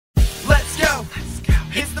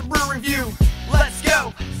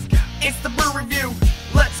It's the Brew Review.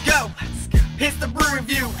 Let's go. It's the Brew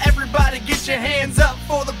Review. Everybody get your hands up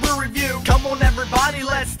for the Brew Review. Come on everybody,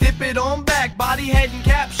 let's dip it on back. Body, head, and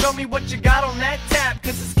cap, show me what you got on that tap.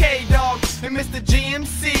 Cause it's K-Dog and Mr.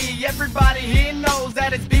 GMC. Everybody here knows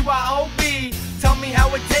that it's BYOB. Tell me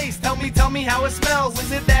how it tastes, tell me how it smells.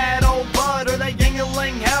 Is it that old bud or that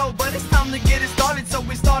Yingling hell? But it's time to get it started, so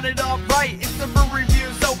we started off right. It's the Brew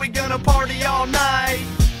Review, so we gonna party all night.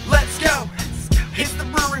 Let's go. It's the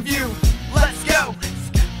Brew Review. Let's go.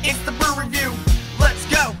 It's the Brew Review. Let's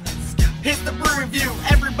go. It's the Brew Review.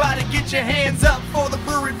 Everybody get your hands up for the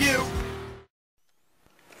Brew Review.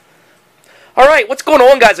 Alright, what's going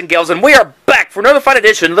on, guys and gals? And we are back for another fine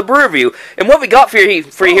edition of the Brew Review. And what we got for you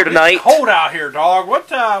here tonight... It's cold out here, dog. What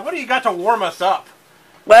do you got to warm us up?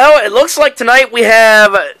 Well, it looks like tonight we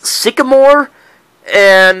have Sycamore,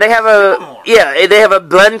 and they have they have a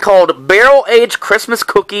blend called Barrel Aged Christmas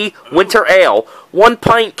Cookie Winter Ale. 1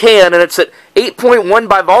 pint can, and it's at 8.1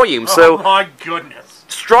 by volume. So my goodness.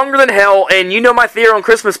 Stronger than hell, and you know my theory on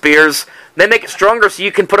Christmas beers. They make it stronger so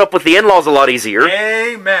you can put up with the in-laws a lot easier.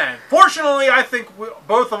 Amen. Fortunately, I think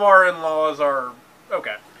both of our in-laws are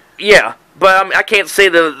okay. Yeah, but I can't say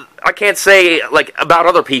like about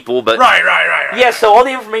other people, but right. Yeah, so all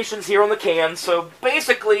the information's here on the can. So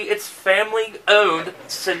basically, it's family owned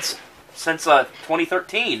since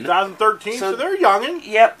 2013. 2013. So they're youngin'.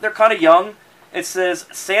 Yep, they're kind of young. It says,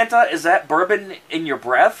 Santa, is that bourbon in your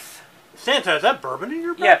breath? Santa, is that bourbon in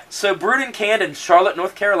your breath? Yeah, so brewed and canned in Charlotte,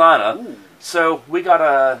 North Carolina. Ooh. So we got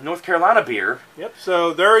a North Carolina beer. Yep,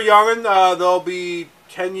 so they're youngin'. They'll be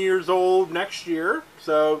 10 years old next year.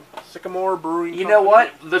 So, Sycamore Brewing You know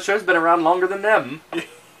what? The show's been around longer than them.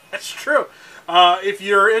 That's true. If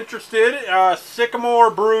you're interested,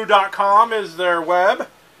 sycamorebrew.com is their web.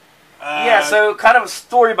 Yeah, so kind of a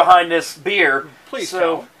story behind this beer. Please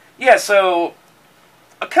tell. Yeah, so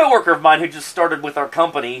a coworker of mine who just started with our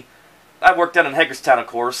company, I worked down in Hagerstown, of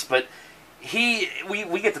course, but we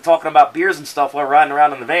get to talking about beers and stuff while we're riding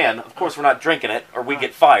around in the van. Of course, we're not drinking it, or we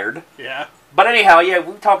get fired. Yeah. But anyhow, yeah,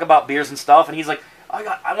 we talk about beers and stuff, and he's like,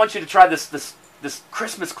 I want you to try this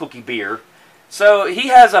Christmas cookie beer. So he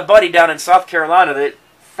has a buddy down in South Carolina that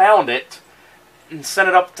found it and sent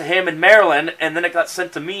it up to him in Maryland, and then it got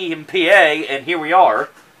sent to me in PA, and here we are.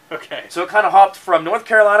 Okay. So it kind of hopped from North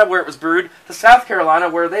Carolina, where it was brewed, to South Carolina,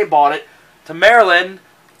 where they bought it, to Maryland,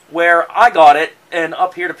 where I got it, and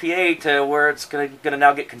up here to PA, to where it's gonna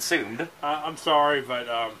now get consumed. I'm sorry, but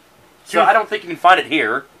so I don't think you can find it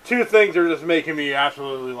here. Two things are just making me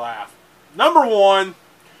absolutely laugh. Number one,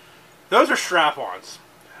 those are strap-ons.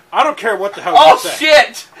 I don't care what the hell you say. Oh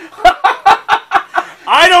shit!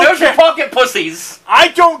 I don't Those care. are pocket pussies. I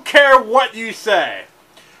don't care what you say.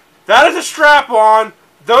 That is a strap-on.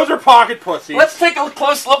 Those are pocket pussies. Let's take a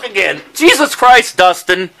close look again. Jesus Christ,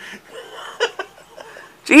 Dustin.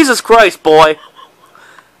 Jesus Christ, boy.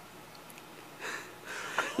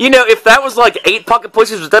 You know, if that was like 8 pocket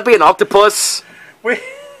pussies, would that be an octopus? We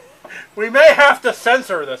may have to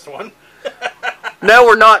censor this one. No,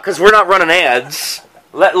 we're not, because we're not running ads.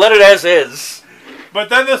 Let it as is. But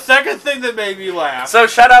then the second thing that made me laugh. So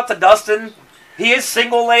shout out to Dustin. He is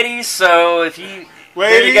single, ladies, so if you... Ladies,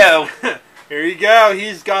 there you go. Here you go.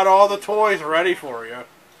 He's got all the toys ready for you.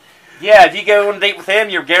 Yeah, if you go on a date with him,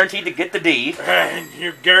 you're guaranteed to get the D. And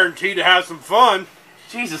you're guaranteed to have some fun.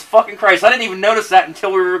 Jesus fucking Christ, I didn't even notice that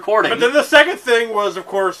until we were recording. But then the second thing was, of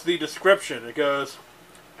course, the description. It goes,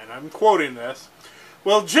 and I'm quoting this,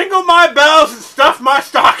 "Well, jingle my bells and stuff my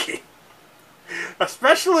stocking. A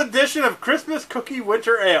special edition of Christmas Cookie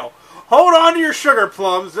Winter Ale. Hold on to your sugar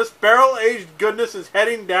plums. This barrel-aged goodness is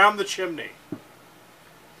heading down the chimney."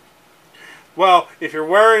 Well, if you're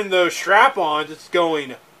wearing those strap-ons, it's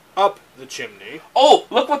going up the chimney. Oh,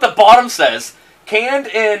 look what the bottom says. Canned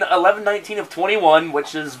in 11/19 of 21,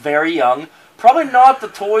 which is very young. Probably not the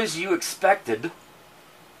toys you expected.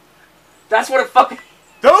 That's what it fucking...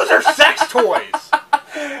 Those are sex toys.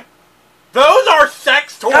 Those are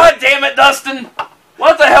sex toys. God damn it, Dustin.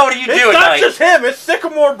 What the hell are you doing It's not tonight? just him. It's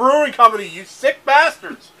Sycamore Brewing Company, you sick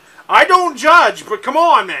bastards. I don't judge, but come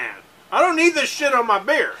on, man. I don't need this shit on my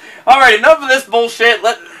beer. Alright, enough of this bullshit.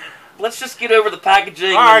 Let's just get over the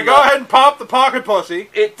packaging. Alright, go ahead and pop the pocket pussy.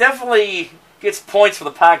 It definitely gets points for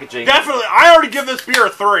the packaging. Definitely. I already give this beer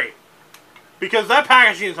a 3. Because that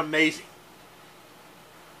packaging is amazing.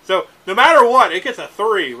 So, no matter what, it gets a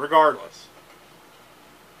 3 regardless.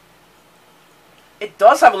 It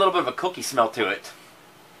does have a little bit of a cookie smell to it.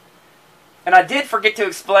 And I did forget to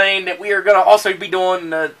explain that we are going to also be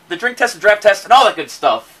doing the drink test and draft test and all that good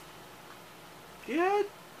stuff. Yeah, it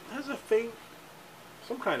has a faint,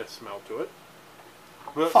 some kind of smell to it.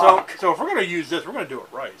 But Fuck. So if we're going to use this, we're going to do it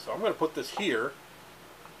right. So I'm going to put this here.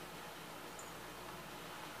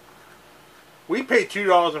 We paid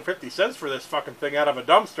 $2.50 for this fucking thing out of a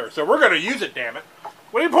dumpster, so we're going to use it, damn it.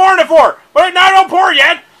 What are you pouring it for? Wait, no, don't pour it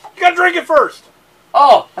yet. You got to drink it first.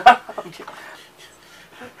 Oh.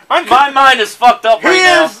 My mind is fucked up right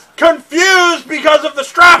now. He is confused because of the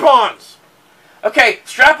strap-ons. Okay,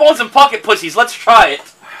 strap-ons and pocket pussies. Let's try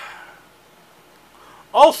it.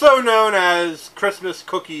 Also known as Christmas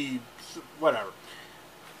cookie, whatever.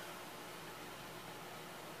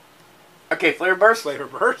 Okay, flavor burst. Flavor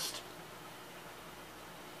burst.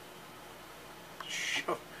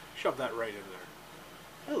 Shove that right in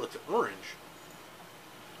there. It looks orange.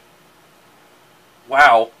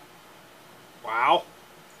 Wow. Wow.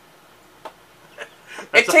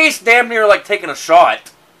 It tastes damn near like taking a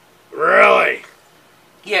shot. Really?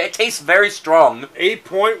 Yeah, it tastes very strong.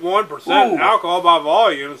 8.1% alcohol by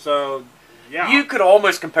volume, so yeah. You could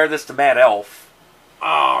almost compare this to Mad Elf.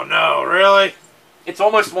 Oh no, really? It's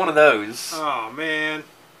almost one of those. Oh man.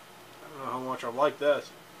 I don't know how much I like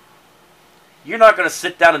this. You're not going to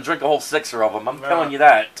sit down and drink a whole sixer of them. I'm telling you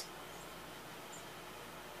that.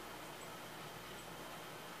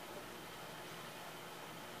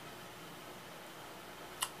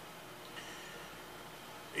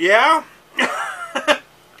 Yeah?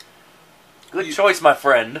 Good choice, my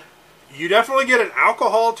friend. You definitely get an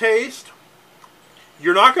alcohol taste.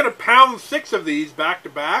 You're not going to pound 6 of these back to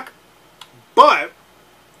back, but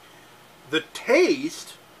the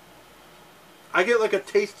taste, I get like a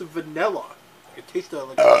taste of vanilla. Like a taste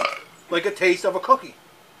of like a taste of a cookie,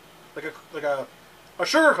 like a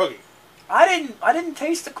sugar cookie. I didn't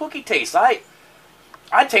taste the cookie taste. I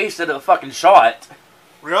tasted a fucking shot.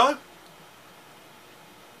 Really?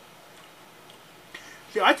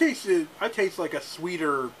 See, I taste like a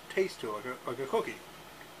sweeter taste to it, like a cookie.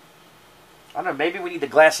 I don't know. Maybe we need to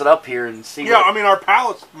glass it up here and see. Yeah, I mean our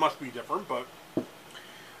palates must be different, but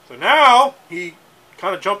so now he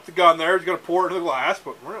kind of jumped the gun there. He's gonna pour it into the glass,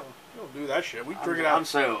 but we don't do that shit. We drink it out.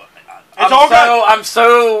 I'm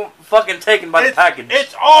so fucking taken by the package.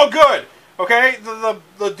 It's all good. Okay, the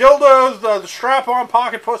dildos, the strap-on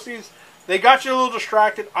pocket pussies, they got you a little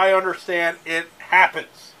distracted. I understand. It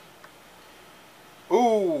happens.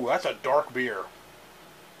 Ooh, that's a dark beer.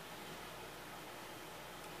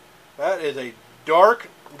 That is a dark,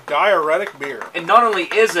 diuretic beer. And not only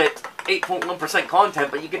is it 8.1% content,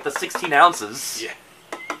 but you get the 16 ounces. Yeah.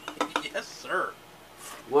 Yes, sir.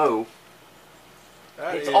 Whoa.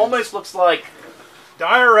 It almost looks like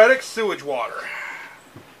diuretic sewage water.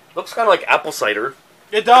 Looks kind of like apple cider.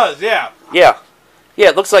 It does, yeah. Yeah. Yeah,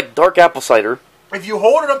 it looks like dark apple cider. If you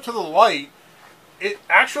hold it up to the light, it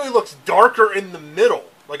actually looks darker in the middle.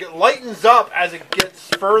 Like it lightens up as it gets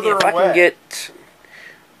further away. If I can get...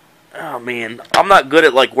 Oh, man. I'm not good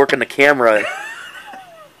at, like, working the camera.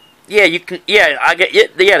 Yeah, you can... Yeah, I get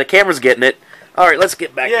it. Yeah, the camera's getting it. All right, let's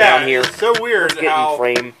get back down here. It's so weird let's get how... in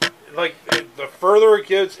frame. Like, the further it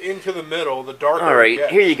gets into the middle, the darker All right, it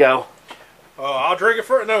gets. here you go. I'll drink it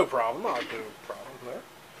first. No problem. I'll do a problem there.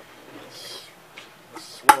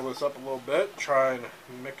 Let's swirl this up a little bit. Try and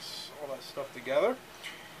mix all that stuff together.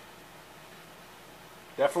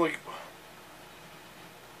 Definitely.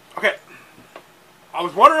 Okay. I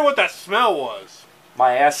was wondering what that smell was.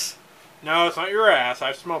 My ass. No, it's not your ass.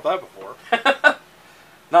 I've smelled that before.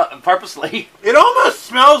 Not purposely. It almost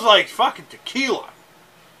smells like fucking tequila.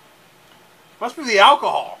 Must be the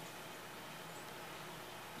alcohol.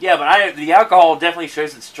 Yeah, but the alcohol definitely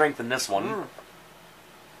shows its strength in this one. Mm.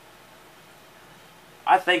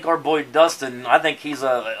 I think our boy Dustin, I think he's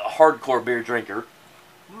a hardcore beer drinker.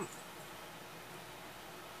 Mm.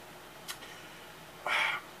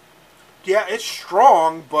 Yeah, it's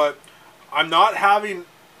strong, but I'm not having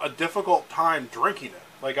a difficult time drinking it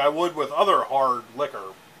like I would with other hard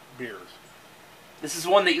liquor beers. This is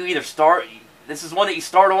one that you either start... This is one that you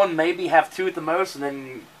start on, maybe have 2 at the most, and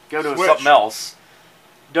then go to something else.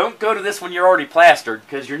 Don't go to this when you're already plastered,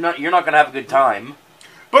 because you're not going to have a good time.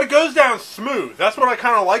 But it goes down smooth. That's what I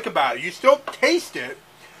kind of like about it. You still taste it,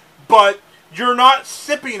 but you're not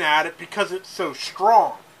sipping at it because it's so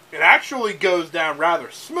strong. It actually goes down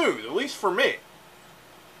rather smooth, at least for me.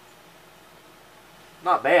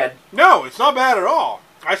 Not bad. No, it's not bad at all.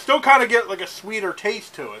 I still kind of get like a sweeter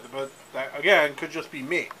taste to it, but that, again, could just be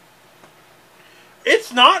me.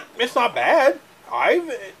 It's not bad.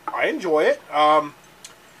 I enjoy it.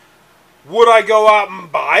 Would I go out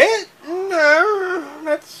and buy it? No,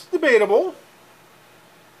 that's debatable.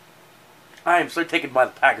 I am so taken by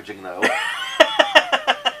the packaging, though.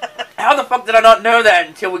 How the fuck did I not know that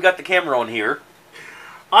until we got the camera on here?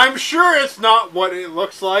 I'm sure it's not what it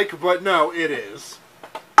looks like, but no, it is.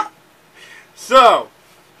 So,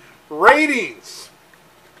 ratings.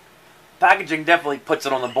 Packaging definitely puts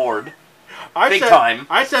it on the board. Big time.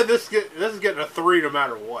 I said this is getting a 3 no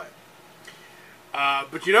matter what.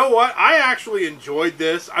 But you know what? I actually enjoyed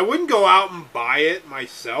this. I wouldn't go out and buy it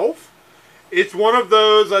myself. It's one of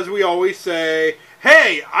those, as we always say,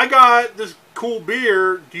 hey, I got this cool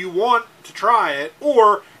beer. Do you want to try it?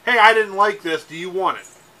 Or, hey, I didn't like this. Do you want it?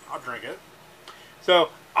 I'll drink it. So,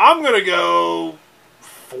 I'm going to go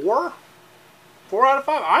 4. 4 out of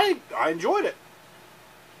 5. I enjoyed it.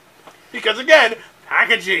 Because, again,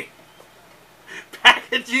 packaging.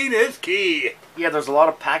 Packaging is key. Yeah, there's a lot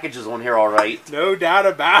of packages on here, all right. No doubt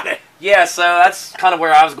about it. Yeah, so that's kind of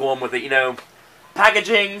where I was going with it, you know.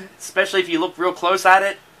 Packaging, especially if you look real close at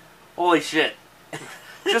it, holy shit.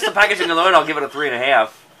 Just the packaging alone, I'll give it a 3.5.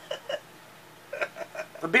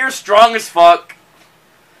 The beer's strong as fuck.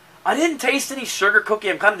 I didn't taste any sugar cookie.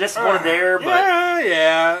 I'm kind of disappointed there, but...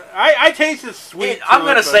 Yeah. I tasted sweet. I'm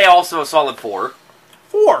going to say also a solid 4.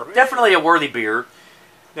 4. Definitely a worthy beer.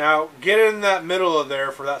 Now, get in that middle of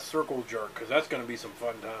there for that circle jerk, because that's going to be some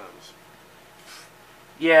fun times.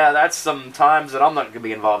 Yeah, that's some times that I'm not going to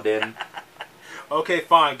be involved in. Okay,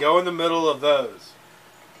 fine. Go in the middle of those.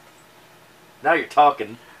 Now you're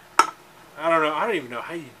talking. I don't know. I don't even know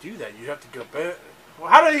how you do that. You have to go back. Well,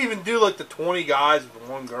 how do they even do like the 20 guys with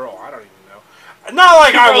one girl? I don't even know. Not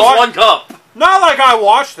like I watch. One cup. Not like I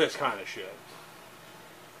watch this kind of shit.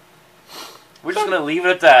 We're just going to leave it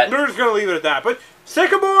at that. We're just going to leave it at that. But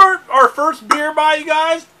Sycamore, our first beer by you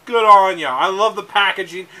guys, good on ya. I love the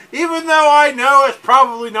packaging. Even though I know it's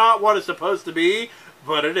probably not what it's supposed to be,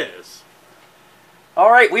 but it is. All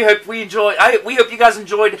right, we hope we hope you guys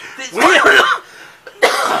enjoyed this.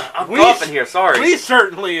 I'm coughing here, sorry. We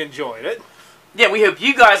certainly enjoyed it. Yeah, we hope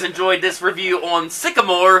you guys enjoyed this review on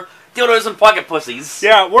Sycamore Dildos and Pocket Pussies.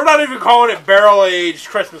 Yeah, we're not even calling it barrel-aged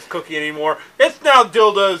Christmas cookie anymore. It's now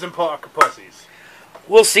Dildos and Pocket Pussies.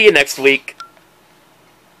 We'll see you next week.